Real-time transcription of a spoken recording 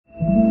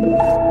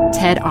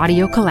TED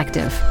Audio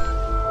Collective.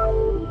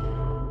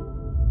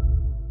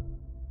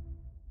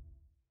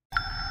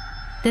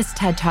 This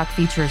TED Talk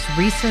features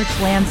research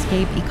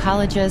landscape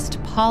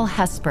ecologist Paul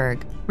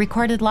Hessburg,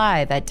 recorded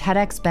live at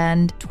TEDx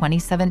Bend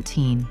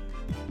 2017.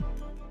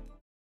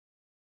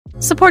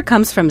 Support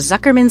comes from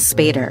Zuckerman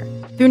Spader.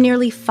 Through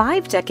nearly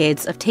 5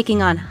 decades of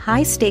taking on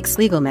high-stakes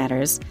legal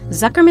matters,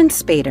 Zuckerman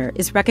Spader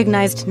is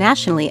recognized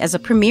nationally as a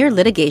premier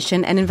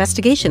litigation and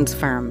investigations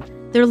firm.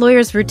 Their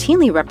lawyers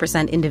routinely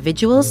represent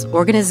individuals,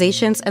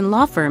 organizations, and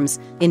law firms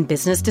in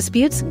business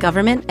disputes,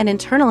 government and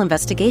internal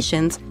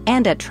investigations,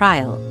 and at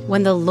trial,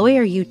 when the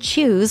lawyer you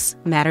choose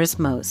matters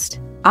most.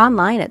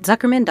 Online at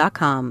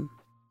Zuckerman.com.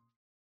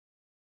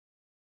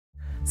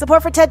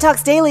 Support for TED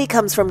Talks Daily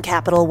comes from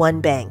Capital One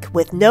Bank.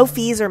 With no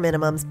fees or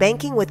minimums,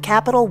 banking with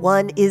Capital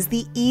One is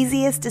the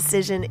easiest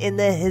decision in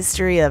the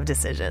history of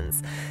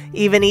decisions.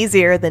 Even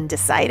easier than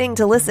deciding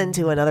to listen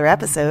to another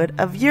episode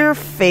of your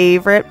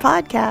favorite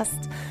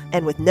podcast.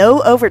 And with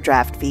no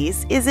overdraft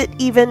fees, is it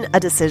even a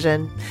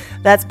decision?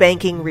 That's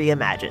banking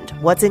reimagined.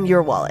 What's in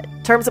your wallet?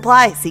 Terms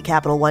apply. See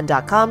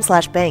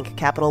CapitalOne.com/bank.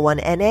 Capital One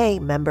N.A.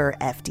 member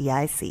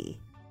FDIC.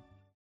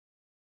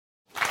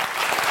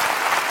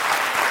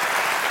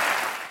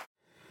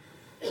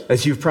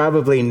 As you've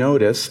probably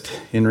noticed,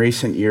 in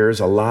recent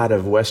years, a lot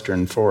of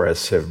western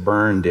forests have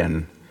burned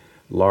in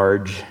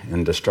large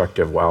and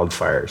destructive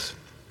wildfires.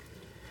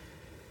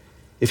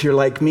 If you're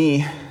like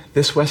me,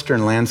 this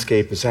western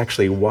landscape is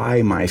actually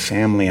why my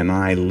family and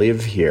I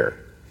live here.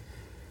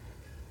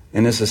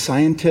 And as a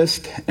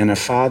scientist and a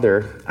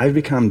father, I've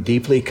become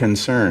deeply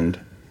concerned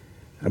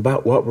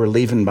about what we're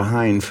leaving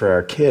behind for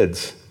our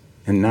kids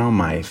and now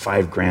my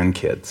 5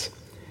 grandkids.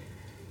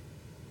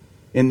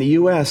 In the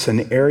U.S.,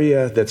 an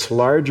area that's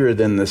larger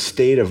than the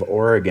state of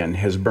Oregon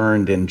has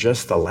burned in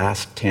just the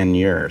last 10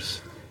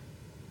 years.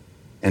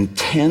 And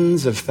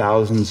tens of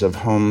thousands of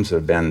homes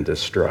have been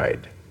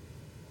destroyed.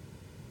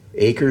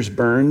 Acres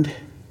burned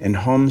and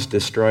homes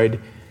destroyed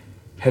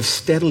have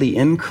steadily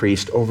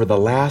increased over the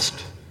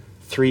last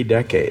 3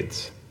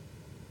 decades.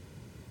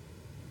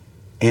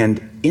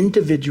 And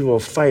individual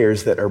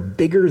fires that are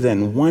bigger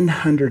than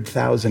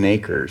 100,000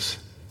 acres,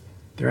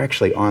 they're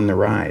actually on the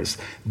rise.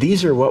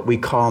 These are what we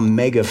call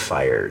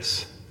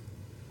megafires.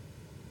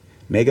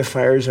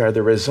 Megafires are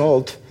the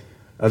result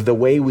of the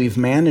way we've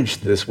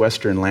managed this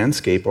western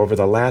landscape over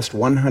the last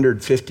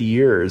 150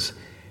 years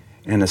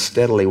and a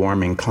steadily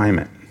warming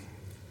climate.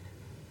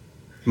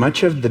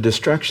 Much of the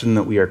destruction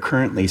that we are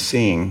currently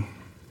seeing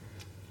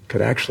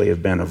could actually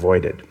have been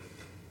avoided.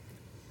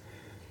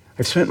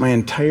 I've spent my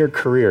entire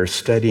career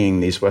studying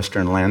these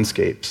western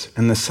landscapes,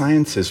 and the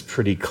science is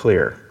pretty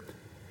clear.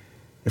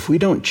 If we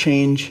don't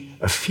change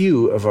a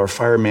few of our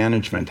fire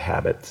management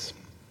habits,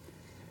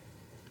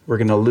 we're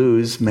going to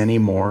lose many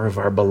more of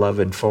our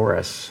beloved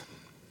forests.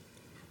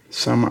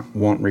 Some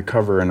won't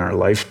recover in our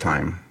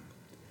lifetime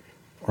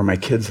or my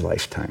kids'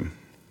 lifetime.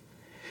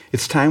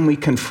 It's time we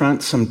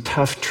confront some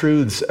tough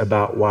truths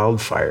about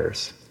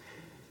wildfires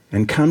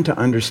and come to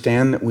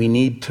understand that we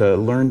need to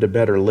learn to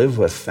better live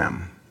with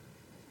them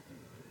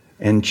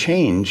and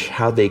change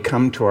how they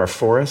come to our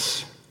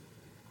forests,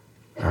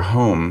 our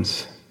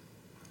homes,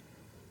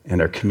 and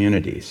our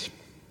communities.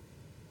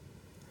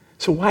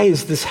 So why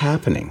is this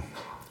happening?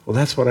 Well,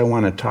 that's what I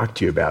want to talk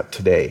to you about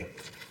today.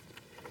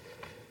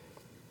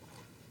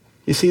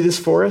 You see this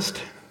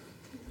forest?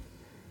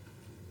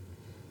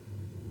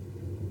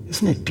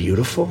 Isn't it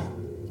beautiful?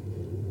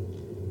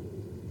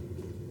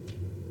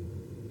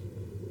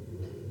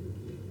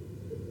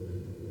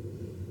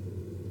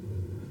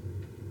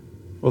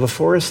 Well, the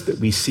forests that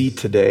we see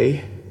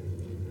today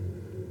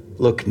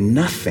look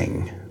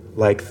nothing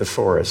like the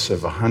forests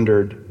of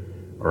 100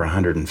 or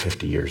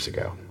 150 years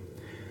ago.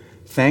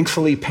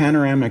 Thankfully,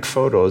 panoramic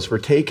photos were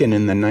taken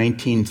in the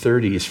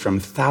 1930s from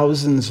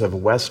thousands of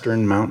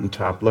western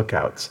mountaintop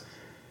lookouts,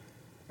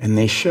 and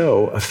they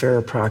show a fair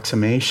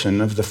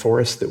approximation of the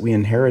forest that we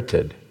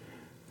inherited.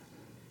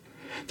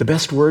 The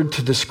best word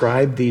to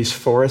describe these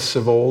forests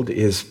of old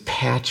is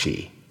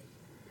patchy.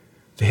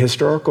 The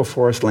historical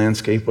forest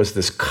landscape was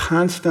this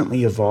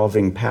constantly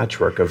evolving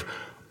patchwork of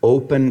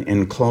open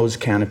and closed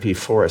canopy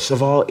forests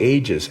of all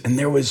ages, and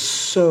there was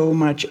so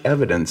much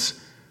evidence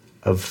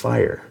of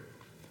fire.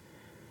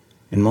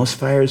 And most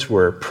fires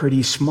were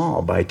pretty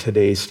small by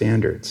today's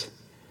standards.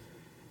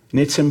 And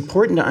it's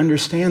important to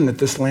understand that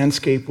this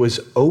landscape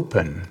was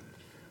open,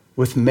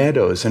 with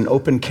meadows and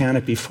open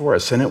canopy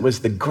forests, and it was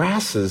the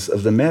grasses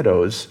of the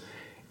meadows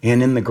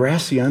and in the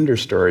grassy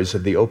understories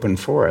of the open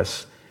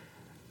forests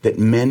that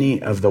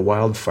many of the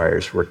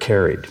wildfires were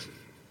carried.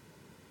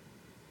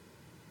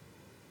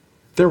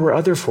 There were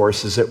other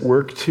forces at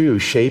work, too,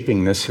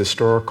 shaping this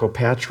historical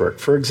patchwork.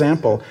 For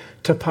example,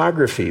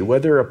 topography,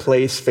 whether a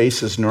place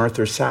faces north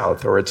or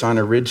south, or it's on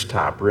a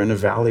ridgetop or in a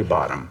valley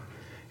bottom.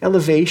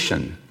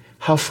 Elevation,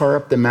 how far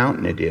up the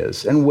mountain it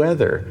is. And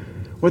weather,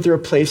 whether a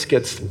place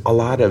gets a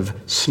lot of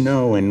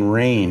snow and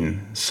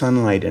rain,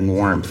 sunlight and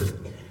warmth.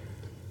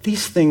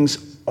 These things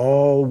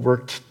all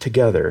worked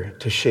together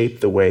to shape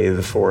the way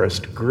the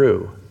forest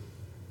grew.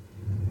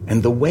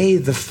 And the way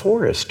the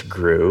forest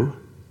grew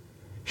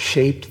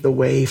shaped the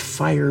way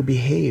fire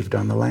behaved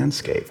on the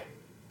landscape.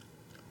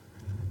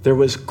 There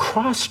was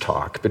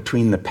crosstalk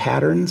between the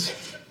patterns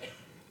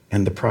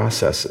and the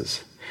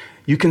processes.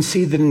 You can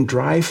see that in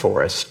dry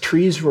forests,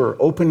 trees were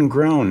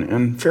open-grown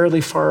and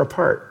fairly far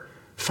apart.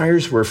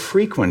 Fires were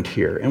frequent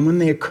here, and when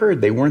they occurred,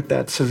 they weren't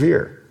that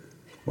severe.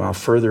 While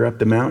further up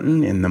the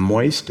mountain, in the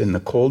moist and the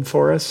cold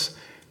forests,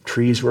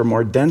 trees were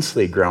more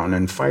densely grown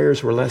and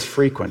fires were less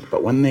frequent,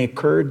 but when they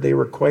occurred, they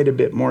were quite a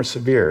bit more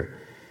severe.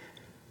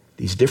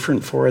 These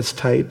different forest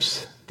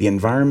types, the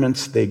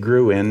environments they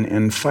grew in,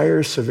 and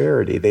fire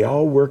severity, they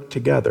all worked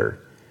together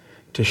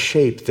to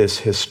shape this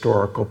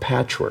historical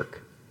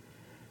patchwork.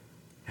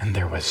 And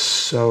there was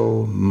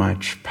so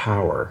much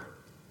power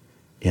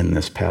in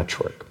this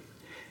patchwork.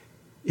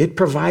 It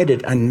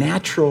provided a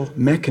natural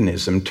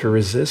mechanism to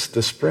resist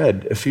the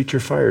spread of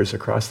future fires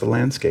across the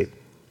landscape.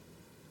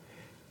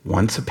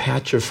 Once a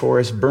patch of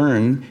forest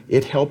burned,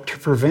 it helped to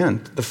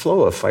prevent the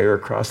flow of fire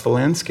across the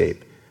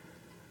landscape.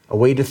 A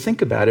way to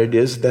think about it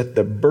is that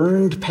the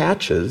burned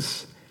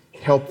patches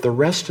help the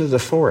rest of the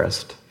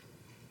forest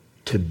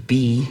to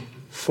be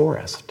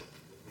forest.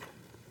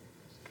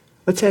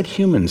 Let's add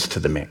humans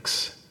to the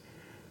mix.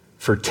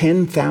 For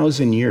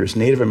 10,000 years,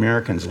 Native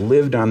Americans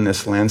lived on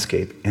this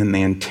landscape and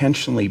they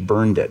intentionally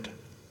burned it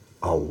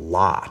a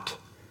lot.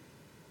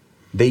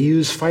 They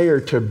used fire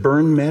to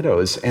burn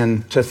meadows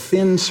and to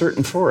thin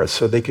certain forests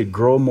so they could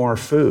grow more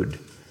food.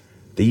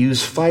 They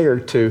used fire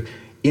to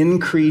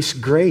increase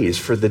graze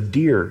for the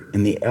deer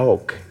and the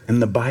elk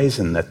and the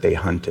bison that they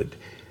hunted.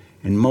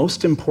 And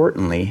most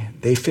importantly,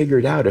 they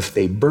figured out if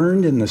they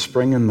burned in the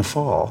spring and the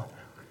fall,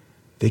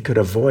 they could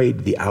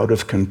avoid the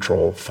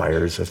out-of-control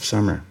fires of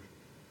summer.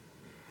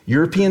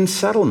 European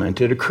settlement,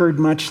 it occurred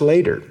much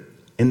later,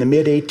 in the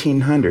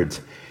mid-1800s.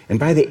 And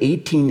by the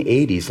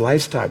 1880s,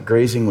 livestock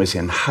grazing was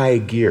in high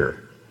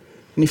gear.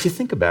 And if you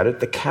think about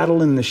it, the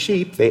cattle and the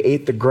sheep, they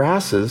ate the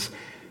grasses,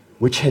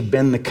 which had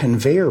been the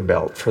conveyor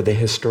belt for the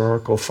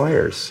historical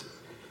fires.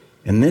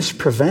 And this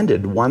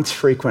prevented once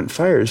frequent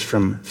fires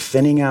from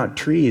thinning out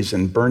trees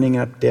and burning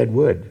up dead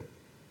wood.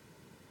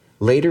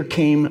 Later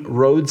came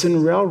roads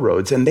and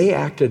railroads, and they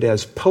acted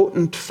as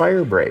potent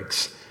fire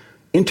breaks,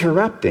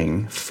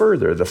 interrupting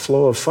further the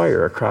flow of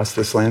fire across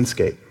this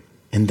landscape.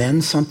 And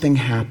then something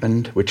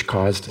happened which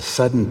caused a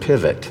sudden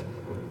pivot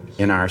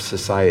in our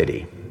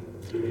society.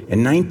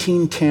 In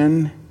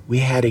 1910, we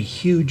had a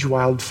huge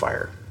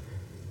wildfire.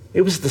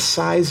 It was the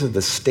size of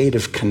the state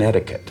of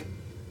Connecticut.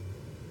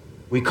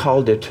 We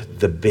called it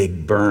the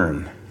Big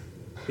Burn.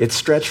 It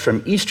stretched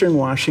from eastern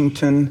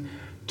Washington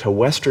to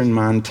western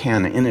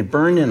Montana, and it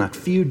burned in a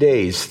few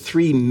days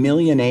 3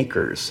 million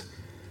acres,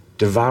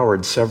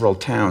 devoured several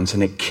towns,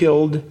 and it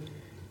killed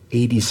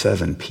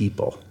 87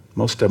 people.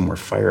 Most of them were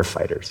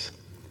firefighters.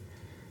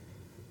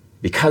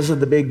 Because of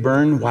the Big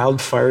Burn,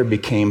 wildfire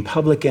became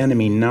public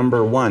enemy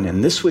number one,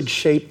 and this would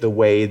shape the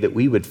way that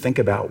we would think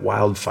about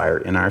wildfire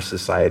in our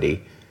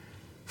society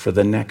for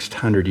the next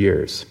 100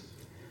 years.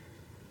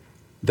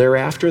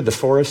 Thereafter, the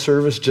Forest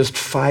Service, just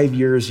 5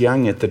 years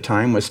young at the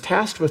time, was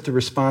tasked with the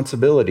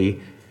responsibility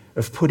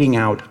of putting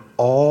out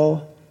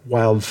all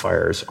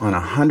wildfires on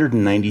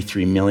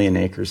 193 million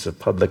acres of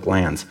public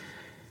lands.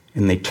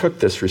 And they took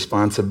this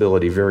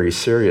responsibility very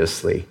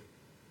seriously.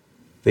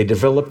 They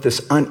developed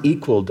this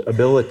unequaled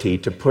ability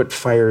to put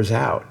fires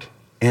out.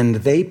 And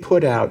they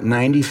put out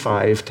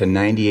 95 to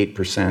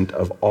 98%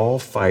 of all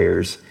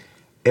fires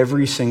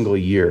every single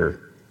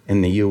year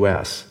in the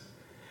U.S.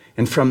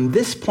 And from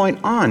this point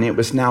on, it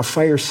was now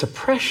fire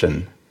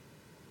suppression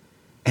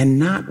and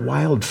not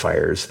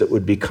wildfires that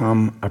would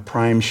become a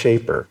prime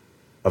shaper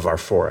of our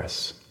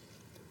forests.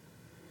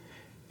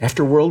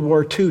 After World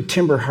War II,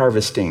 timber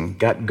harvesting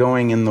got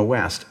going in the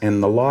West,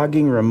 and the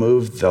logging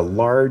removed the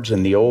large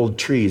and the old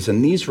trees,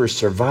 and these were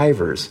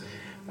survivors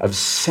of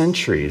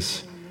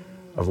centuries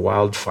of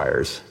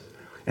wildfires.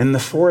 And the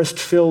forest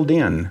filled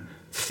in,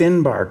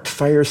 thin-barked,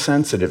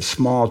 fire-sensitive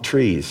small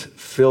trees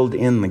filled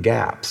in the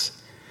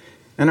gaps.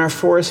 And our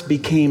forest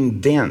became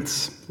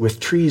dense, with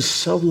trees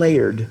so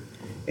layered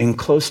and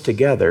close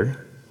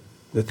together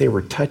that they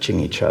were touching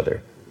each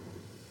other.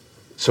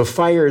 So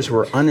fires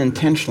were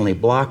unintentionally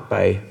blocked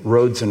by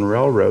roads and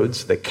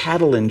railroads. The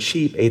cattle and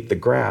sheep ate the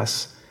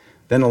grass.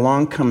 Then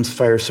along comes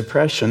fire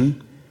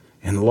suppression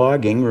and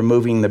logging,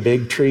 removing the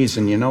big trees.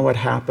 And you know what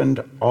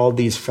happened? All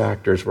these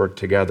factors worked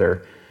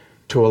together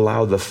to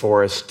allow the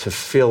forest to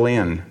fill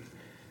in,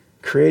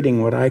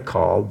 creating what I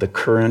call the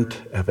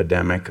current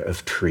epidemic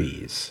of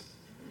trees.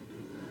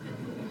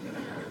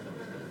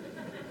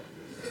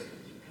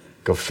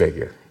 Go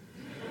figure.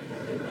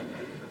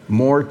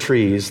 More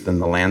trees than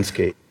the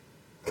landscape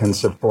can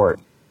support.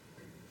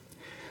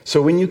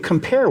 So when you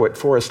compare what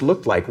forests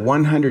looked like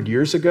 100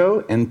 years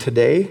ago and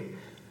today,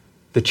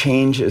 the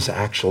change is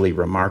actually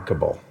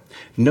remarkable.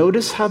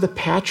 Notice how the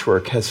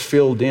patchwork has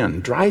filled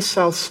in. Dry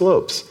south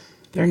slopes,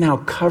 they're now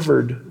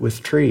covered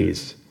with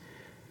trees.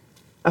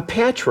 A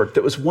patchwork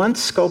that was once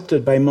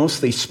sculpted by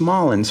mostly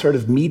small and sort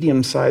of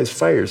medium-sized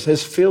fires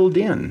has filled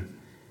in.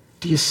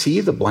 Do you see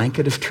the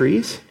blanket of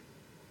trees?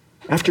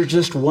 After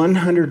just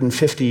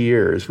 150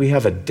 years, we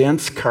have a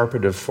dense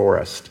carpet of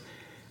forest.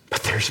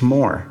 But there's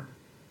more.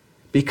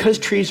 Because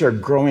trees are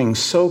growing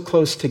so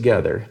close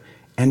together,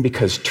 and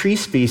because tree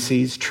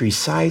species, tree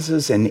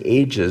sizes, and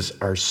ages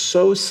are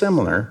so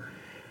similar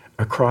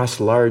across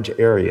large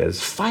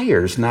areas,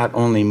 fires not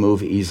only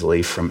move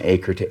easily from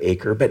acre to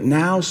acre, but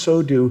now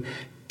so do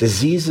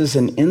diseases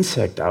and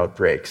insect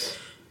outbreaks,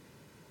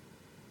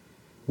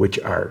 which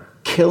are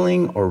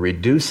killing or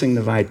reducing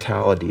the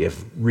vitality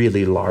of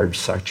really large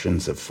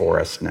sections of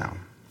forest now.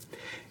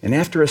 And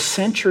after a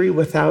century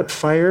without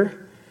fire,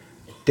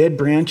 dead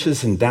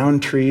branches and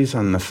downed trees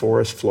on the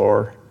forest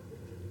floor,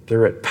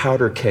 they're at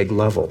powder keg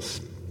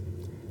levels.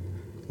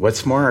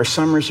 What's more, our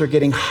summers are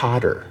getting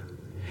hotter,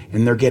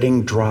 and they're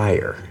getting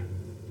drier,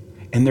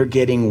 and they're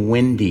getting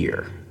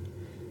windier.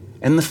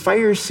 And the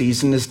fire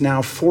season is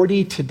now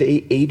 40 to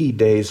 80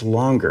 days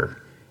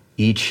longer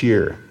each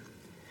year.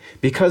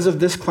 Because of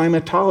this,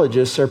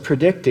 climatologists are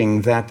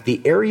predicting that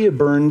the area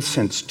burned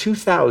since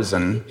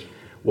 2000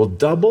 will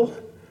double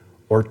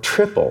or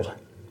triple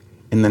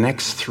in the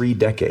next 3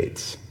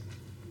 decades.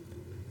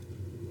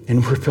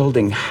 And we're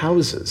building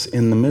houses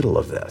in the middle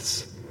of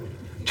this.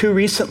 2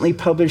 recently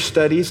published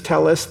studies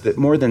tell us that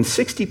more than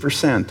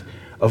 60%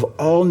 of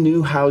all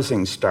new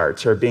housing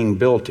starts are being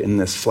built in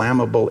this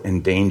flammable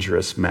and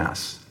dangerous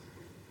mess.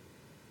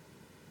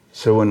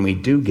 So when we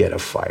do get a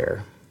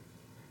fire,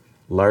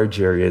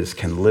 large areas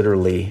can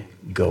literally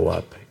go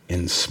up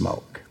in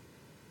smoke.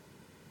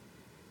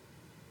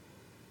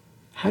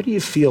 How do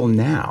you feel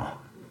now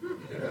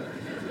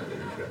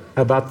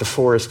about the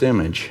forest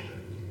image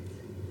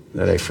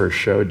that I first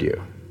showed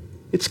you?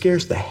 It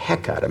scares the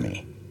heck out of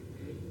me.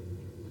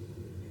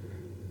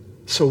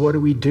 So what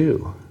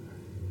do?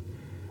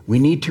 We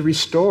need to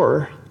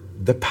restore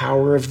the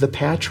power of the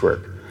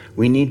patchwork.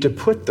 We need to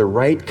put the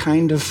right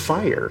kind of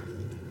fire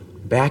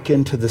back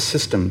into the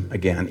system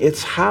again.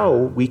 It's how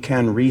we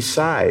can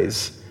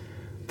resize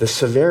the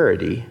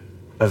severity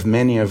of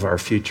many of our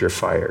future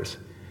fires.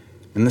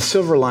 And the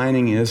silver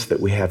lining is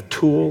that we have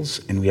tools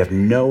and we have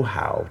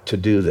know-how to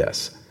do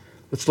this.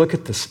 Let's look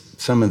at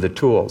some of the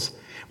tools.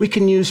 We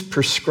can use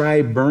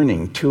prescribed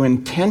burning to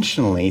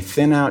intentionally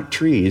thin out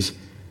trees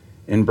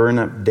and burn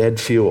up dead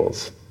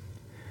fuels.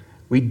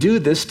 We do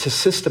this to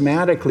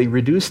systematically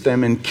reduce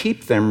them and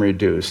keep them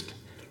reduced.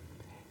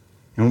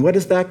 And what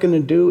is that going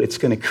to do? It's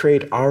going to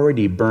create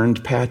already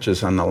burned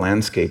patches on the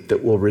landscape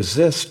that will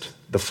resist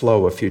the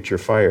flow of future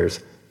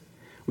fires.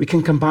 We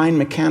can combine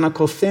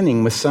mechanical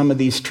thinning with some of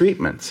these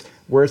treatments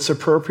where it's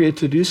appropriate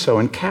to do so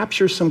and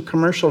capture some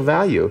commercial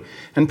value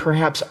and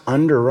perhaps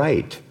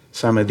underwrite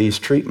some of these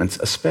treatments,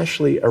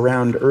 especially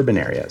around urban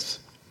areas.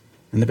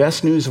 And the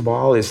best news of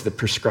all is that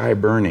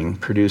prescribed burning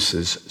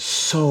produces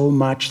so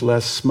much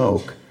less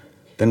smoke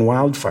than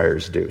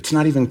wildfires do. It's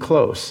not even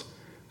close,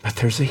 but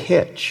there's a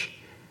hitch.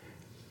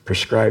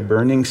 Prescribed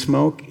burning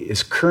smoke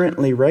is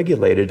currently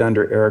regulated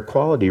under air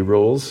quality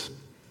rules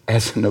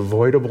as an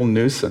avoidable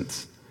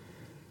nuisance.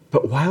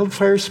 But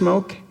wildfire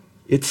smoke,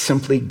 it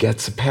simply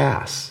gets a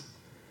pass.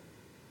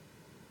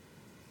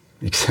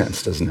 Makes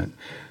sense, doesn't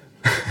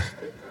it?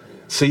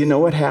 So you know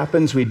what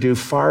happens? We do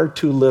far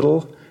too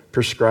little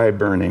prescribed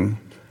burning,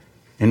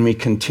 and we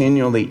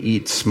continually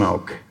eat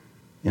smoke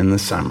in the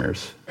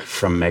summers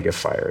from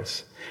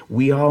megafires.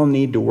 We all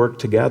need to work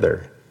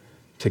together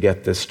to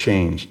get this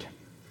changed.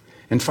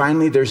 And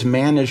finally, there's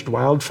managed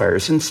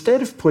wildfires.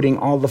 Instead of putting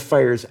all the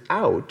fires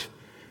out,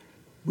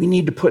 we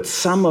need to put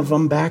some of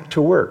them back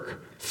to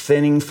work,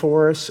 thinning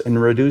forests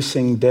and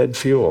reducing dead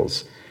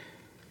fuels.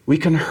 We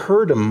can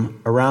herd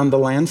them around the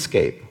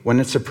landscape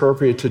when it's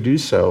appropriate to do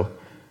so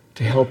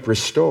to help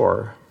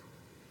restore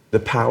the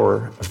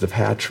power of the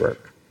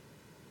patchwork.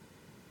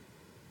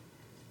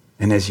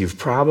 And as you've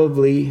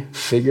probably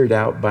figured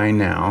out by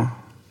now,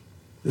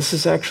 this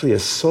is actually a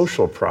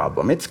social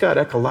problem. It's got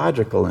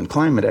ecological and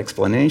climate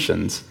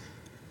explanations,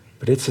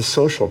 but it's a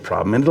social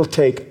problem, and it'll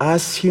take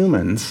us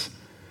humans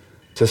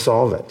to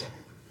solve it.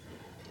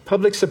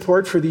 Public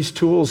support for these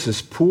tools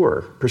is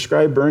poor.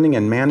 Prescribed burning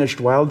and managed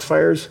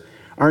wildfires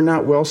are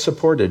not well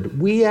supported.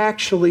 We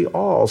actually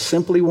all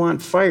simply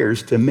want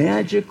fires to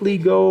magically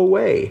go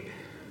away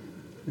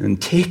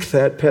and take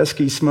that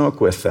pesky smoke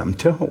with them,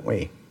 don't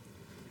we?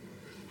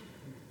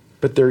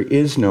 But there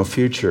is no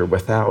future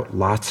without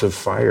lots of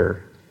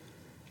fire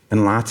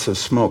and lots of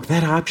smoke.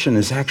 That option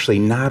is actually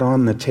not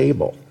on the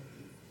table.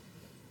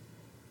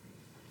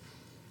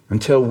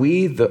 Until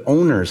we, the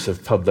owners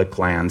of public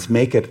lands,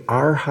 make it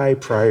our high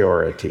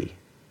priority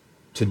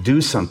to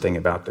do something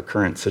about the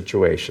current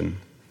situation,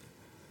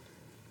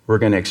 we're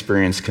going to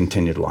experience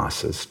continued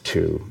losses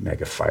to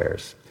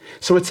megafires.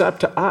 So it's up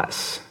to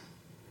us.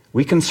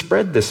 We can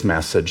spread this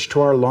message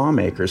to our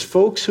lawmakers,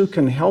 folks who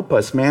can help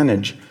us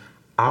manage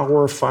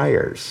our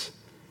fires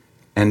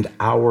and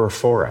our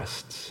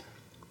forests.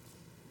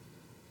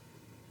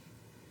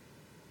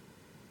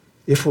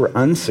 If we're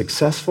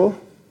unsuccessful,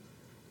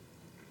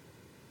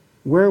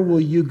 where will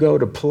you go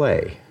to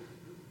play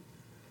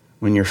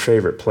when your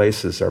favorite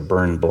places are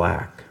burned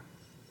black?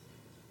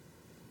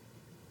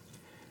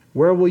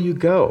 Where will you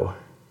go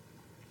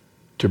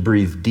to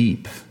breathe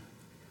deep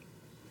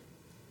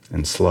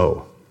and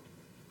slow.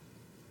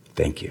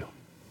 Thank you.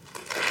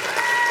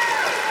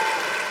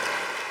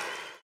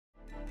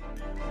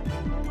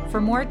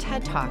 For more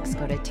TED Talks,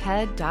 go to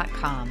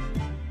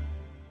TED.com.